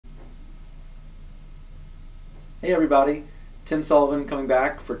Hey everybody, Tim Sullivan coming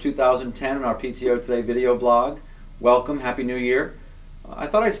back for 2010 on our PTO Today video blog. Welcome, Happy New Year. I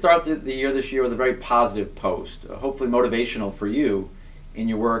thought I'd start the year this year with a very positive post, hopefully motivational for you in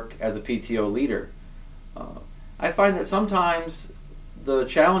your work as a PTO leader. I find that sometimes the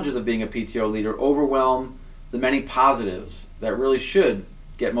challenges of being a PTO leader overwhelm the many positives that really should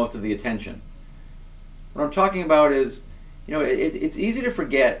get most of the attention. What I'm talking about is, it's easy to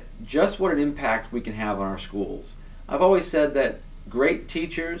forget just what an impact we can have on our schools. I've always said that great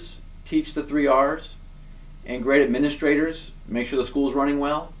teachers teach the 3 R's, and great administrators make sure the school's running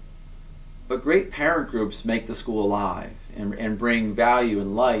well, but great parent groups make the school alive and bring value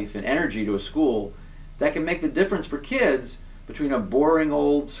and life and energy to a school that can make the difference for kids between a boring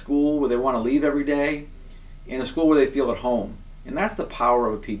old school where they want to leave every day and a school where they feel at home. And that's the power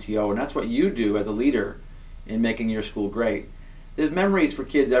of a PTO, and that's what you do as a leader in making your school great. There's memories for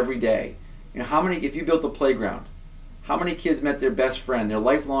kids every day. If you built a playground, how many kids met their best friend, their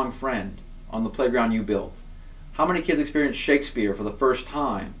lifelong friend, on the playground you built? How many kids experienced Shakespeare for the first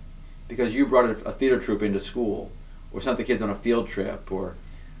time because you brought a theater troupe into school or sent the kids on a field trip? Or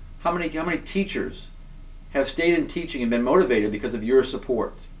how many teachers have stayed in teaching and been motivated because of your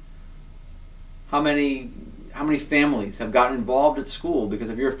support? How many families have gotten involved at school because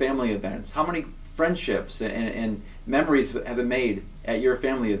of your family events? How many friendships and memories have been made at your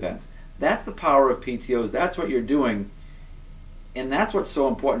family events? That's the power of PTOs. That's what you're doing. And that's what's so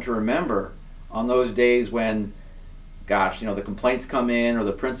important to remember on those days when, the complaints come in, or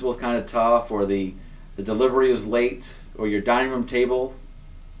the principal's kind of tough, or the delivery is late, or your dining room table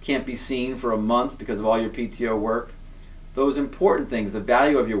can't be seen for a month because of all your PTO work. Those important things, the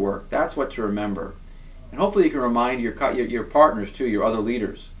value of your work, that's what to remember. And hopefully you can remind your partners too, your other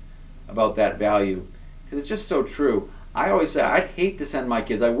leaders, about that value, because it's just so true. I always say I'd hate to send my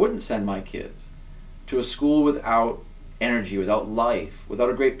kids, I wouldn't send my kids to a school without energy, without life, without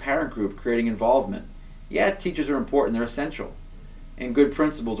a great parent group creating involvement. Yeah, teachers are important, they're essential, and good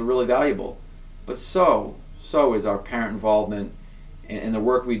principals are really valuable, but so is our parent involvement and the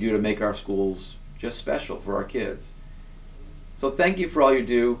work we do to make our schools just special for our kids. So thank you for all you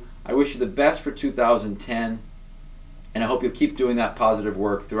do. I wish you the best for 2010, and I hope you'll keep doing that positive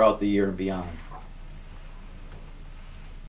work throughout the year and beyond.